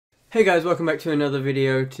Hey guys, welcome back to another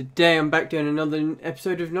video. Today I'm back doing another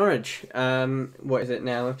episode of Norwich. What is it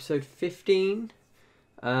now? Episode 15.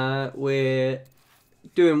 We're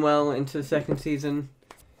doing well into the second season.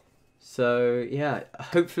 So yeah,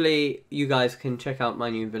 hopefully you guys can check out my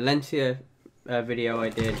new Valencia video I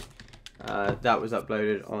did. That was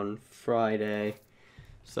uploaded on Friday.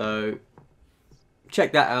 So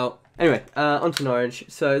check that out. Anyway, on to Norwich.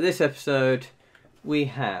 So this episode we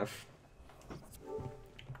have...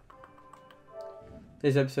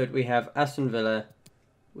 we have Aston Villa,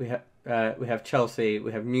 we have Chelsea,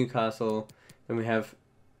 we have Newcastle, then we have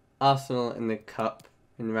Arsenal in the Cup,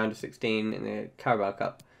 in the round of 16, in the Carabao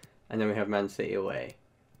Cup, and then we have Man City away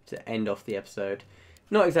to end off the episode.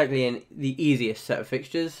 Not exactly in the easiest set of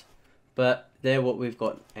fixtures, but they're what we've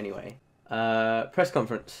got anyway. Press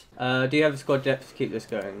conference. Do you have the squad depth to keep this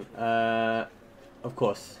going? Of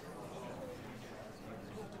course.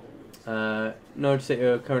 Norwich City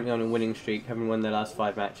are currently on a winning streak, having won their last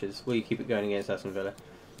 5 matches. Will you keep it going against Aston Villa?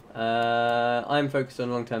 I'm focused on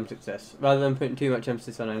long-term success. Rather than putting too much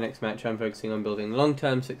emphasis on our next match, I'm focusing on building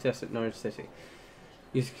long-term success at Norwich City.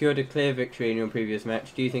 You secured a clear victory in your previous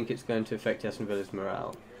match. Do you think it's going to affect Aston Villa's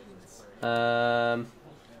morale? I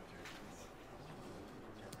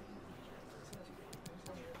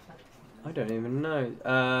don't even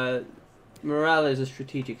know. Morale is a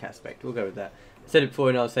strategic aspect. We'll go with that. I said it before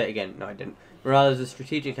and I'll say it again. No, I didn't. Morale is a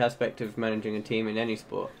strategic aspect of managing a team in any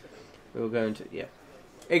sport. We'll go into... yeah.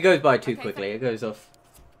 It goes by too quickly. It goes off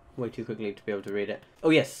way too quickly to be able to read it. Oh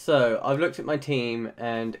yes, so I've looked at my team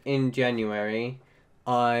and in January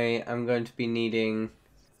I am going to be needing,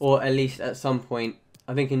 or at least at some point,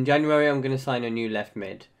 I think in January I'm going to sign a new left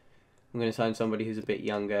mid. I'm going to sign somebody who's a bit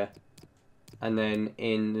younger. And then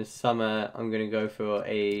in the summer I'm going to go for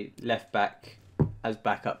a left back as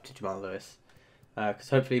backup to Jamal Lewis. Because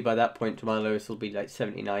hopefully by that point Jamal Lewis will be like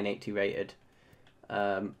 79, 80 rated.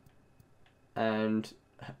 And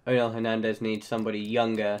Onel Hernandez needs somebody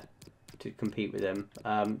younger to compete with him.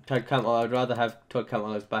 Todd Cantwell, I'd rather have Todd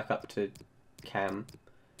Cantwell as backup to Cam.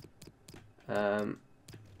 But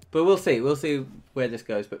we'll see where this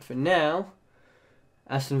goes. But for now,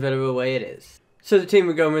 Aston Villa away it is. So the team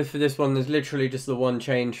we're going with for this one, there's literally just the one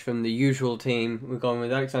change from the usual team. We're going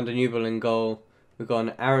with Alexander Nubel in goal. We've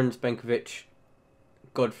gone Aaron Spenkovic,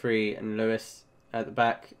 Godfrey and Lewis at the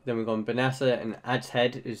back. Then we've gone Benassa and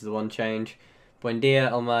Adshead is the one change.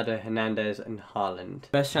 Buendia, Almada, Hernandez and Haaland.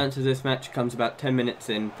 Best chance of this match comes about 10 minutes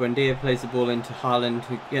in. Buendia plays the ball into Haaland,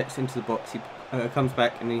 who gets into the box. He comes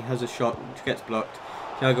back and he has a shot which gets blocked.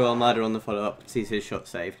 Thiago Almada on the follow-up sees his shot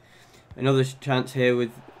saved. Another chance here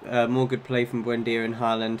with more good play from Buendia and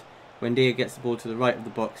Haaland. Buendia gets the ball to the right of the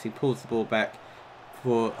box. He pulls the ball back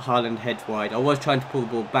for Haaland heads wide. I was trying to pull the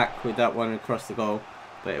ball back with that one across the goal,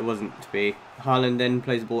 but it wasn't to be. Haaland then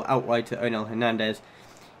plays the ball out wide to Onel Hernandez.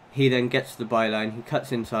 He then gets to the byline. He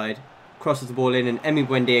cuts inside, crosses the ball in, and Emi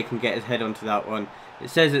Buendia can get his head onto that one. It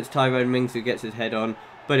says it's Tyrone Mings who gets his head on,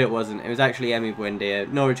 but it wasn't. It was actually Emi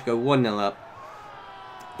Buendia. Norwich go 1-0 up.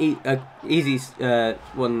 Easy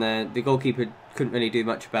one there. The goalkeeper couldn't really do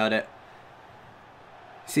much about it.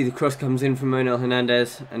 See the cross comes in from Onel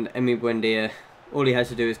Hernandez and Emi Buendia. All he has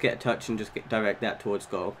to do is get a touch and just direct that towards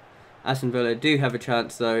goal. Aston Villa do have a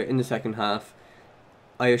chance though in the second half.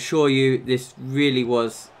 I assure you this really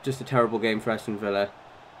was just a terrible game for Aston Villa.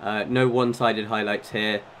 No one-sided highlights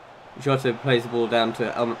here. Jota plays the ball down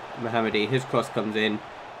to Al Mohammadi. His cross comes in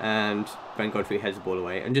and Ben Godfrey heads the ball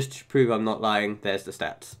away. And just to prove I'm not lying, there's the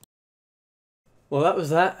stats. Well, that was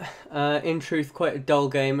that. In truth, quite a dull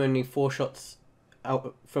game. Only 4 shots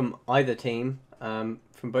out from either team. From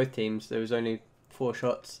both teams, there was only 4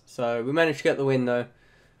 shots. So we managed to get the win though.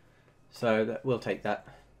 So we'll take that.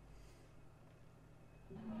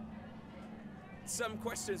 Some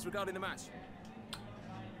questions regarding the match.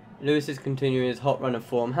 Lewis is continuing his hot run of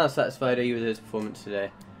form. How satisfied are you with his performance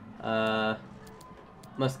today?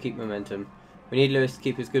 Must keep momentum. We need Lewis to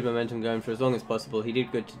keep his good momentum going for as long as possible. He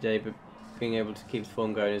did good today, but being able to keep his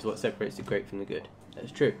form going is what separates the great from the good.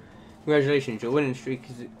 That's true. Congratulations, your winning streak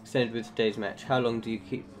is extended with today's match. How long do you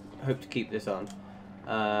hope to keep this on?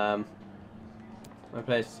 My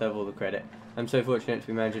players deserve all the credit. I'm so fortunate to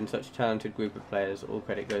be managing such a talented group of players. All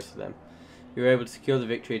credit goes to them. You were able to secure the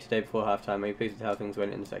victory today before half-time. Are you pleased with how things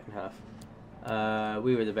went in the second half?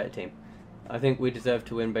 We were the better team. I think we deserved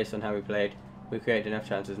to win based on how we played. We created enough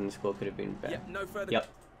chances and the score could have been better. Yep, no further. Yep.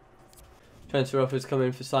 Transfer offers come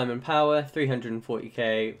in for Simon Power,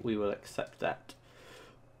 340k. We will accept that.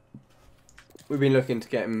 We've been looking to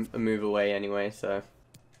get him a move away anyway, so...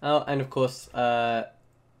 Oh, and of course,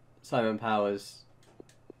 Simon Power's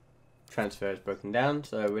transfer is broken down,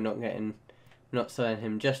 so we're not getting Not selling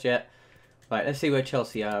him just yet. Right, let's see where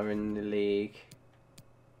Chelsea are in the league.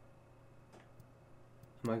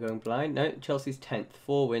 Am I going blind? No, Chelsea's 10th.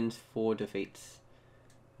 4 wins, 4 defeats.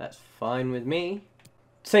 That's fine with me.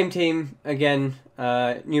 Same team again.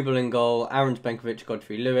 Newell in goal. Aaron Benkovic,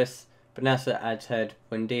 Godfrey Lewis, Benassa, Adshead,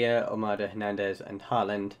 Buendia, Almada, Hernandez, and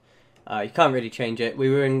Haaland. You can't really change it. We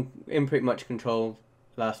were in pretty much control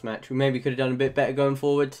last match. We maybe could have done a bit better going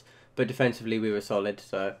forwards, but defensively we were solid,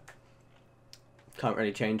 so can't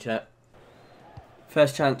really change that.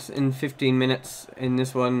 First chance in 15 minutes in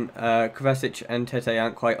this one. Kovacic and Tete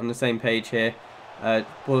aren't quite on the same page here.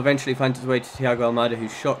 Ball eventually finds its way to Thiago Almada,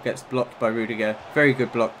 whose shot gets blocked by Rudiger. Very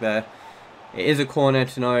good block there. It is a corner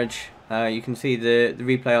to Norwich. You can see the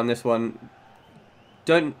replay on this one.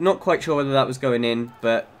 Not quite sure whether that was going in,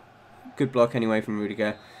 but good block anyway from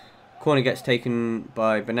Rudiger. Corner gets taken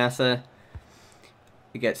by Benassa.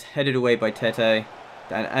 It gets headed away by Tete.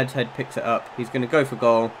 And Adshead picks it up. He's going to go for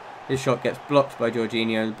goal. His shot gets blocked by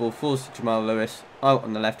Jorginho. The ball falls to Jamal Lewis out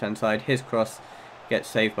on the left-hand side. His cross gets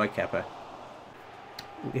saved by Kepa.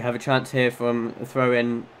 We have a chance here from a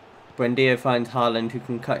throw-in. Buendia finds Haaland, who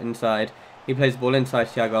can cut inside. He plays the ball inside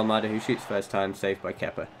Thiago Almada, who shoots first time, saved by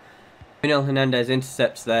Kepa. Onel Hernandez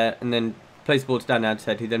intercepts there and then plays the ball to Dan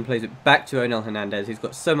Adshead, who then plays it back to Onel Hernandez. He's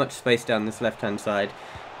got so much space down this left-hand side.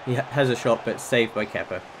 He has a shot, but it's saved by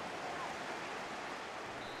Kepa.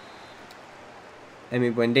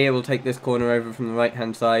 Emi Buendia will take this corner over from the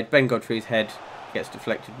right-hand side. Ben Godfrey's head gets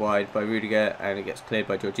deflected wide by Rudiger and it gets cleared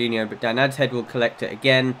by Jorginho, but Dan Adshead will collect it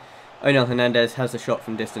again. Onel Hernandez has a shot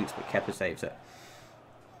from distance, but Kepa saves it.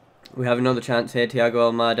 We have another chance here. Thiago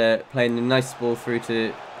Almada playing the nice ball through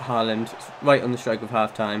to Haaland, right on the stroke of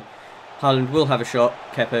half-time. Haaland will have a shot.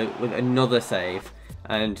 Kepa with another save,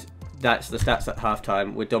 and that's the stats at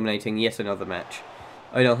half-time. We're dominating yet another match.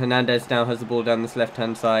 Onel Hernandez now has the ball down this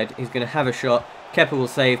left-hand side. He's going to have a shot. Kepa will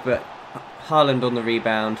save, but Haaland on the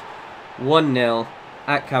rebound. 1-0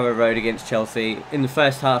 at Carrow Road against Chelsea. In the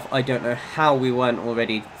first half, I don't know how we weren't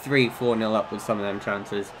already 3-4-0 up with some of them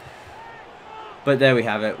chances. But there we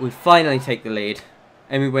have it. We finally take the lead.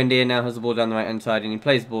 Emi Buendia now has the ball down the right-hand side, and he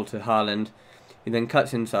plays the ball to Haaland. He then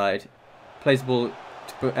cuts inside, plays the ball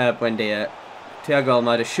to Buendia. Thiago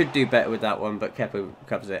Almada should do better with that one, but Kepa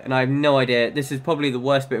covers it. And I have no idea. This is probably the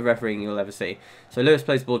worst bit of refereeing you'll ever see. So Lewis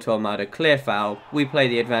plays the ball to Almada. Clear foul. We play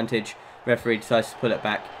the advantage. Referee decides to pull it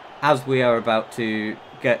back as we are about to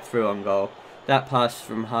get through on goal. That pass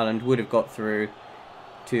from Haaland would have got through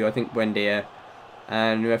to, I think, Buendia.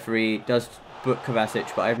 And the referee does book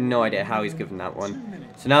Kovacic, but I have no idea how he's given that one.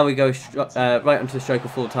 So now we go right onto the stroke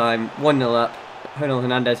of full time. 1-0 up. Onel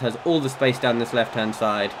Hernandez has all the space down this left-hand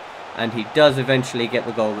side. And he does eventually get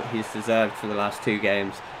the goal that he's deserved for the last 2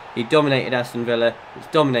 games. He dominated Aston Villa, he's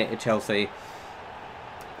dominated Chelsea,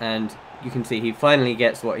 and you can see he finally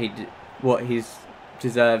gets what he's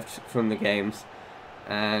deserved from the games.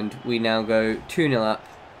 And we now go 2-0 up.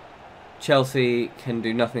 Chelsea can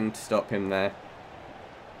do nothing to stop him there.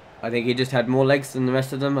 I think he just had more legs than the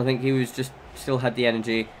rest of them. I think he was just still had the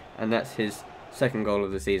energy, and that's his second goal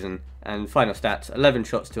of the season. And final stats: 11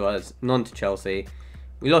 shots to us, none to Chelsea.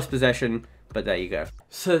 We lost possession, but there you go.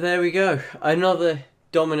 So there we go. Another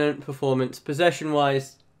dominant performance.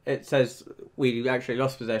 Possession-wise, it says we actually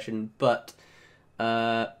lost possession, but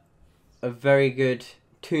a very good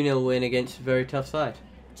 2-0 win against a very tough side.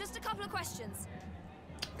 Just a couple of questions.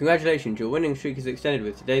 Congratulations, your winning streak is extended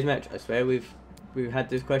with today's match. I swear we've had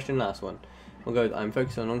this question last one. We'll go with, I'm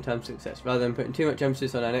focused on long-term success. Rather than putting too much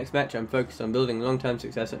emphasis on our next match, I'm focused on building long-term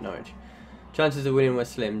success at Norwich. Chances of winning were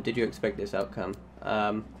slim. Did you expect this outcome?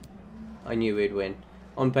 I knew we'd win.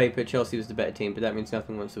 On paper, Chelsea was the better team, but that means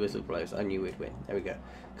nothing once the whistle blows. I knew we'd win. There we go.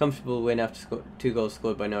 Comfortable win after 2 goals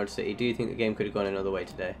scored by Norwich City. Do you think the game could have gone another way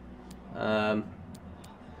today?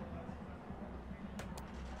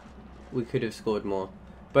 We could have scored more.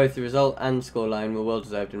 Both the result and scoreline were well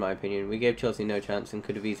deserved in my opinion. We gave Chelsea no chance and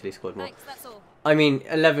could have easily scored more. Thanks, that's all. I mean,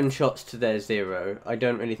 11 shots to their 0. I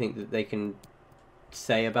don't really think that they can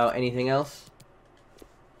say about anything else.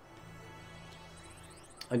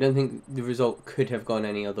 I don't think the result could have gone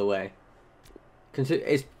any other way.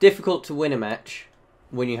 It's difficult to win a match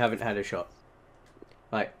when you haven't had a shot.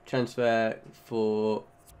 Right, transfer for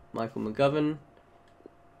Michael McGovern.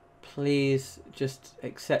 Please just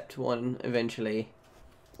accept one eventually.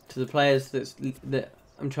 To the players that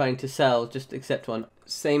I'm trying to sell, just accept one.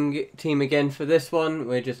 Same team again for this one.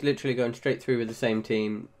 We're just literally going straight through with the same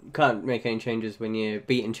team. Can't make any changes when you're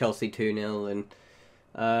beating Chelsea 2-0.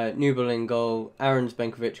 And Newell in goal. Aaron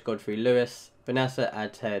Benkovic, Godfrey Lewis, Benassa,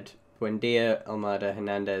 Adshead, Buendia, Almada,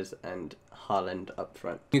 Hernandez, and Haaland up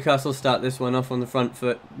front. Newcastle start this one off on the front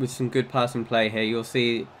foot with some good passing play here. You'll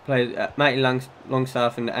see Matty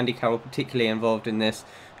Longstaff and Andy Carroll particularly involved in this.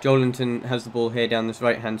 Joelinton has the ball here down this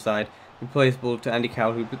right hand side. He plays the ball to Andy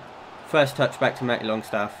Carroll, who first touch back to Matty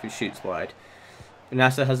Longstaff, who shoots wide.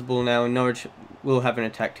 Benassa has the ball now, and Norwich will have an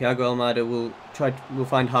attack. Thiago Almada will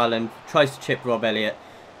find Haaland, tries to chip Rob Elliott,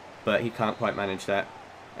 but he can't quite manage that.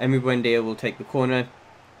 Emi Buendia will take the corner,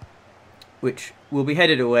 which will be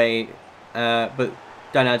headed away, but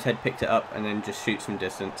Danad's head picked it up and then just shoots from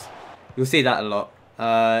distance. You'll see that a lot.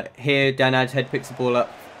 Here, Danad's head picks the ball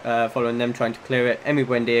up, following them trying to clear it. Emi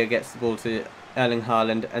Buendia gets the ball to Erling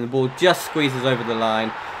Haaland, and the ball just squeezes over the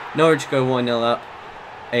line. Norwich go 1-0 up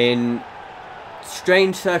in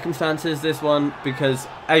strange circumstances, this one, because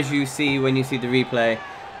as you see when you see the replay,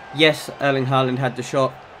 yes, Erling Haaland had the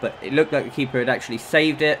shot, but it looked like the keeper had actually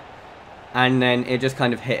saved it, and then it just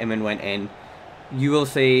kind of hit him and went in. You will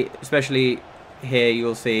see, especially here, you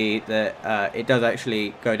will see that it does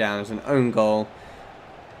actually go down as an own goal.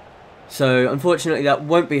 So unfortunately that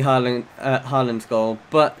won't be Haaland's goal,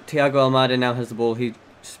 but Thiago Almada now has the ball. He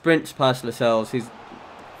sprints past Lascelles. He's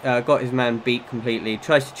got his man beat completely,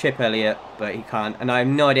 tries to chip Elliott, but he can't, and I have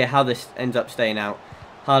no idea how this ends up staying out.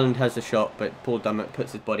 Haaland has the shot, but Paul Dummett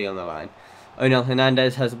puts his body on the line. Onel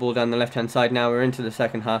Hernandez has the ball down the left-hand side now. We're into the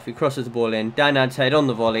second half. He crosses the ball in. Danad's head on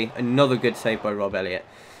the volley. Another good save by Rob Elliott.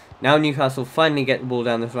 Now Newcastle finally get the ball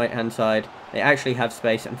down this right-hand side. They actually have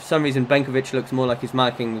space, and for some reason Benkovic looks more like he's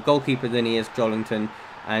marking the goalkeeper than he is Joelinton,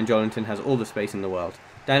 and Joelinton has all the space in the world.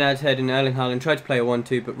 Danad's head and Erling Haaland try to play a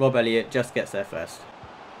 1-2, but Rob Elliott just gets there first.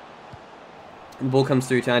 And the ball comes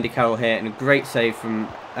through to Andy Carroll here, and a great save from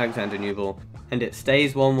Alexander Newball. And it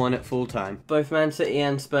stays 1-1 at full time. Both Man City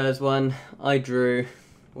and Spurs won. I drew.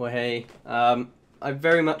 Well, hey. I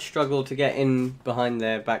very much struggled to get in behind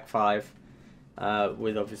their back five.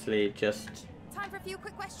 With obviously just Time for a few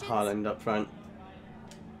quick questions. Haaland up front.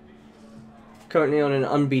 Currently on an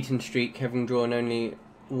unbeaten streak, having drawn only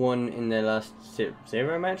one in their last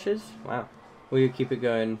 0 matches. Wow. Will you keep it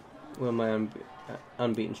going? Will my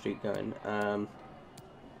unbeaten streak going?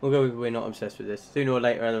 We'll go with we're not obsessed with this. Sooner or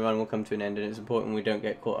later the run will come to an end, and it's important we don't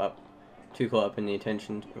get too caught up in the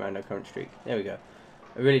attention around our current streak. There we go.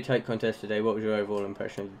 A really tight contest today. What was your overall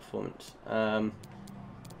impression of the performance?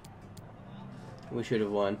 We should have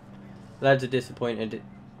won. Lads are disappointed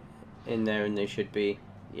in there, and they should be.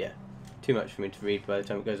 Yeah, too much for me to read by the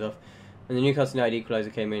time it goes off. And the Newcastle United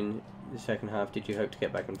equaliser came in the second half. Did you hope to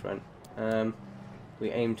get back in front? We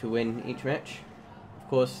aim to win each match. Of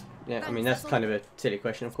course, yeah, I mean, that's kind of a silly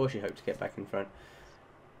question. Of course you hope to get back in front.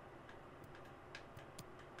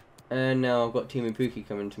 And now I've got Timu Pukki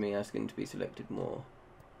coming to me asking to be selected more.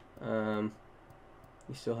 You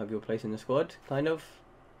still have your place in the squad, kind of.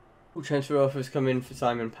 All transfer offers come in for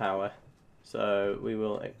Simon Power, so we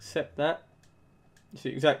will accept that. It's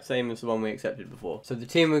the exact same as the one we accepted before. So the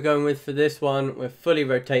team we're going with for this one, we're fully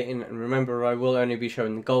rotating, and remember I will only be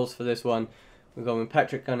showing the goals for this one. We're going with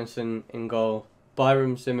Patrick Gunnison in goal,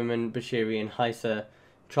 Byram, Zimmerman, Bashiri and Heiser,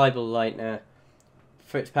 Tribal Leitner,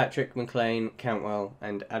 Fitzpatrick, McLean, Cantwell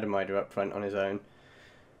and Adamida up front on his own.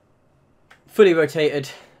 Fully rotated,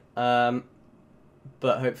 but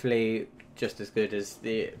hopefully just as good as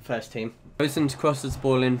the first team. Gosens crosses the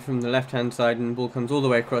ball in from the left hand side, and the ball comes all the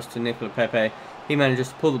way across to Nicola Pepe. He manages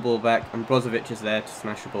to pull the ball back, and Brozovic is there to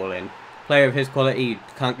smash the ball in. Player of his quality, you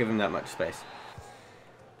can't give him that much space.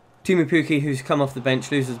 Timu Pukki, who's come off the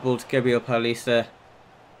bench, loses the ball to Gabriel Paulista.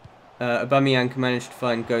 Aubameyang can manage to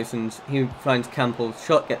find Gosens. He finds Campbell.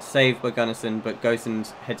 Shot gets saved by Gunnison, but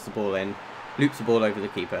Gosens heads the ball in, loops the ball over the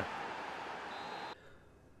keeper.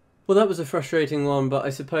 Well, that was a frustrating one, but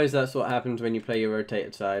I suppose that's what happens when you play your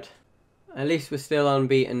rotated side. At least we're still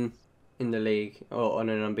unbeaten in the league, or on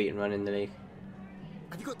an unbeaten run in the league.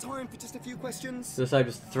 Have you got time for just a few questions? The side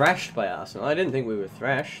was thrashed by Arsenal. I didn't think we were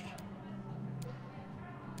thrashed.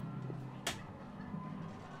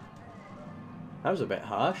 That was a bit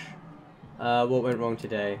harsh. What went wrong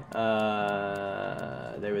today?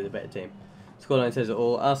 They were the better team. Scoreline says it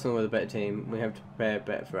all. Arsenal were the better team. We have to prepare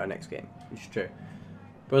better for our next game, which is true.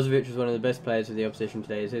 Brozovic was one of the best players of the opposition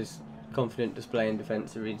today. Is his confident display in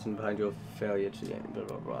defence the reason behind your failure to get blah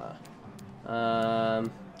blah blah?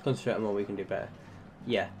 Concentrate on what we can do better.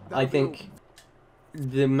 Yeah, I think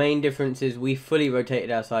the main difference is we fully rotated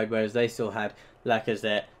our side, whereas they still had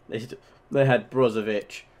Lacazette. They had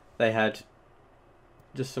Brozovic. They had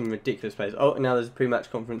just some ridiculous players. Oh, now there's a pre-match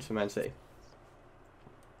conference for Man City.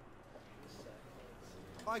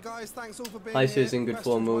 Hi guys, thanks all for being Heiser here. is in good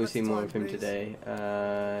form. Will we see more of him today?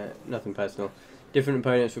 Nothing personal. Different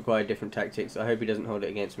opponents require different tactics. I hope he doesn't hold it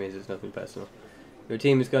against me as it's nothing personal. Your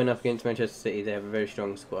team is going up against Manchester City. They have a very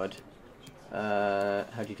strong squad. How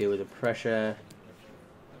do you deal with the pressure?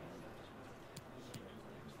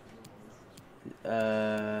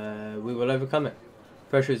 We will overcome it.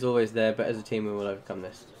 Pressure is always there, but as a team we will overcome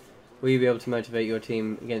this. Will you be able to motivate your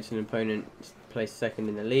team against an opponent placed second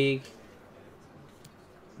in the league?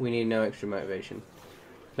 We need no extra motivation.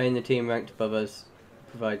 Playing the team ranked above us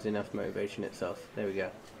provides enough motivation itself. There we go.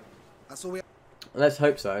 That's all we. Let's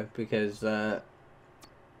hope so, because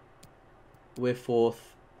we're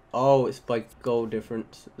fourth. Oh, it's by goal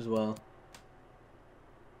difference as well.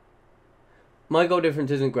 My goal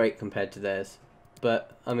difference isn't great compared to theirs,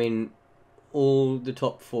 but I mean, all the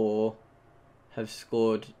top four have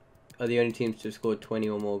scored, are the only teams to have scored 20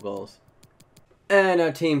 or more goals. And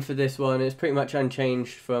our team for this one is pretty much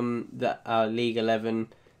unchanged from our League 11.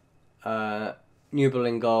 Newell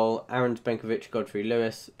in goal, Aaron Benkovic, Godfrey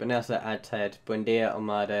Lewis, Benassa, Adted, Buendia,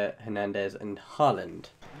 Almada, Hernandez and Haaland.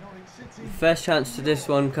 The first chance to this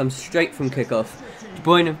one comes straight from kickoff. De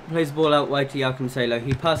Bruyne plays the ball out wide to Joao Cancelo.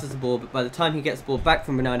 He passes the ball, but by the time he gets the ball back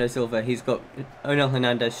from Bernardo Silva, he's got Onel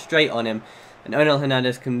Hernandez straight on him. And Onel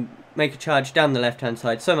Hernandez can make a charge down the left-hand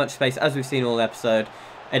side. So much space, as we've seen all episode.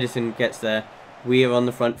 Edison gets there. We are on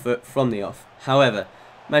the front foot from the off. However,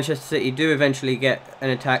 Manchester City do eventually get an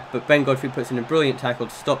attack, but Ben Godfrey puts in a brilliant tackle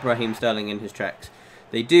to stop Raheem Sterling in his tracks.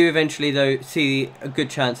 They do eventually, though, see a good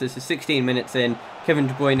chance. This is 16 minutes in. Kevin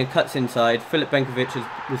De Bruyne cuts inside. Philip Benkovic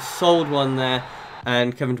was sold one there,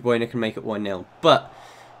 and Kevin De Bruyne can make it 1-0. But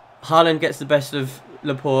Haaland gets the best of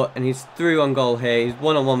Laporte, and he's through on goal here. He's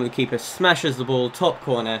one-on-one with the keeper, smashes the ball, top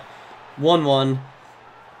corner, 1-1.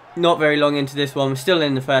 Not very long into this one. We're still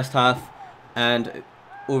in the first half, and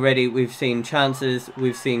already we've seen chances.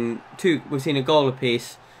 We've seen a goal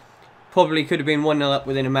apiece. Probably could have been 1-0 up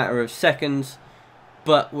within a matter of seconds,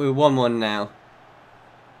 but we're 1-1 now.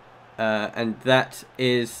 And that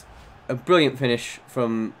is a brilliant finish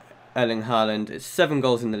from Erling Haaland. It's 7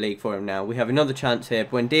 goals in the league for him now. We have another chance here.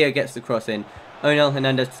 Buendia gets the cross in. Onel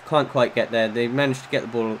Hernandez can't quite get there. They managed to get the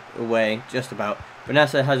ball away, just about.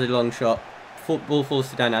 Benassa has a long shot. Ball falls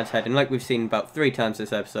to Danad's head, and like we've seen about 3 times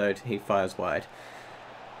this episode, he fires wide.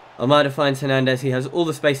 Almada finds Hernandez. He has all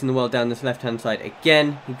the space in the world down this left-hand side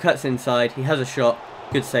again. He cuts inside. He has a shot.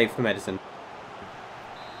 Good save from Edison.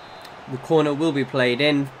 The corner will be played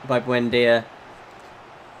in by Buendia,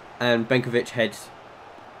 and Benkovic heads,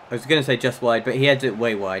 I was going to say just wide, but he heads it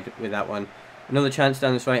way wide with that one. Another chance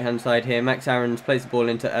down this right hand side here. Max Aarons plays the ball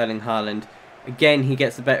into Erling Haaland. Again, he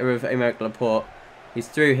gets the better of Aymeric Laporte. He's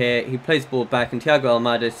through here. He plays the ball back, and Thiago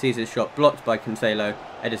Almada sees his shot blocked by Cancelo.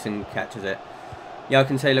 Edison catches it. Joao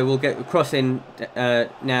Cancelo will get the cross in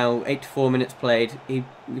now. 84 minutes played. The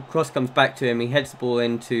cross comes back to him. He heads the ball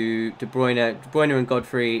into De Bruyne. De Bruyne and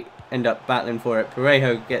Godfrey end up battling for it.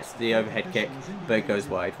 Parejo gets the overhead kick, but it goes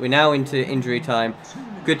wide. We're now into injury time.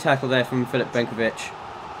 Good tackle there from Philip Benkovic.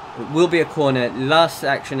 It will be a corner. Last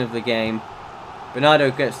action of the game.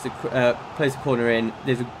 Bernardo gets plays the corner in.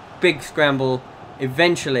 There's a big scramble.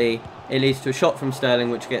 Eventually, it leads to a shot from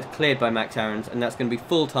Sterling, which gets cleared by Max Aarons, and that's going to be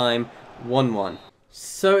full time, 1-1.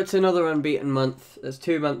 So it's another unbeaten month. There's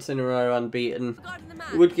 2 months in a row unbeaten.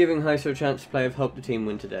 Would giving Heiser a chance to play have helped the team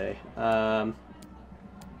win today?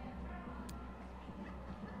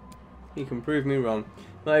 You can prove me wrong.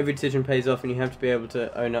 Not every decision pays off, and you have to be able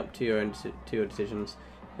to own up to your decisions.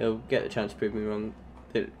 He'll get the chance to prove me wrong.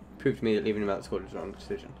 It proved to me that leaving him out of the squad was the wrong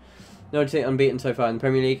decision. Norwich unbeaten so far in the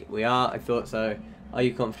Premier League. We are. I thought so. Are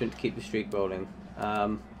you confident to keep the streak rolling?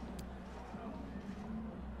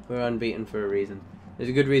 We're unbeaten for a reason. There's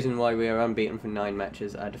a good reason why we are unbeaten for 9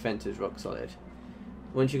 matches. Our defence is rock solid.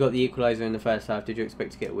 Once you got the equaliser in the first half, did you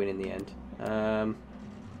expect to get a win in the end?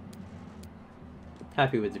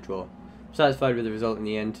 Happy with the draw. Satisfied with the result in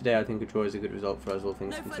the end. Today I think a draw is a good result for us, all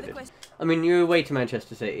things considered. I mean, you're away to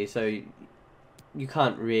Manchester City, so you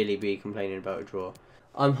can't really be complaining about a draw.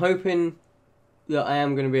 I'm hoping that I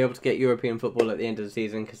am going to be able to get European football at the end of the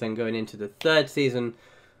season, because then going into the 3rd season,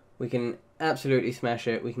 we can absolutely smash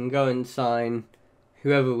it. We can go and sign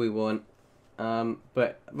whoever we want.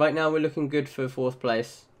 But right now we're looking good for 4th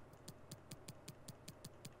place.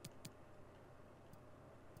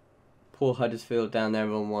 Poor Huddersfield down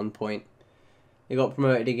there on 1 point. They got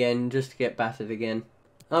promoted again just to get battered again.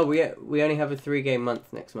 Oh, we only have a 3-game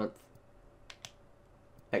month next month.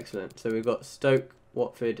 Excellent. So we've got Stoke,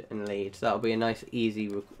 Watford and Leeds. That'll be a nice easy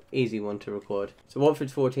one to record. So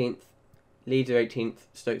Watford's 14th, Leeds are 18th,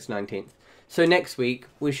 Stoke's 19th. So next week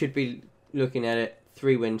we should be looking at it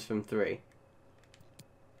 3 wins from 3.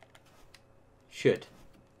 Should.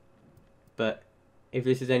 But if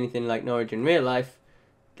this is anything like Norwich in real life,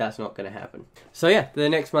 that's not going to happen. So yeah, the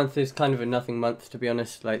next month is kind of a nothing month, to be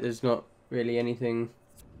honest. Like, there's not really anything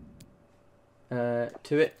to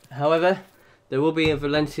it. However, there will be a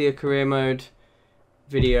Valencia career mode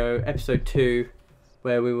video, episode 2,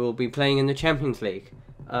 where we will be playing in the Champions League,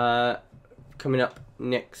 coming up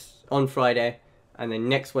on Friday, and then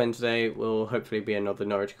next Wednesday will hopefully be another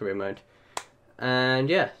Norwich career mode. And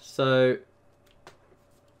yeah, so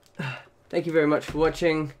thank you very much for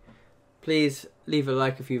watching. Please leave a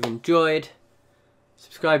like if you've enjoyed.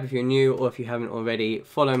 Subscribe if you're new, or if you haven't already,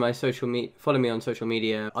 follow me on social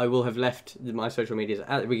media. I will have left my social medias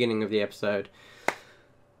at the beginning of the episode.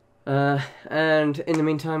 And in the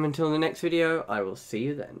meantime, until the next video, I will see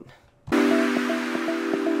you then.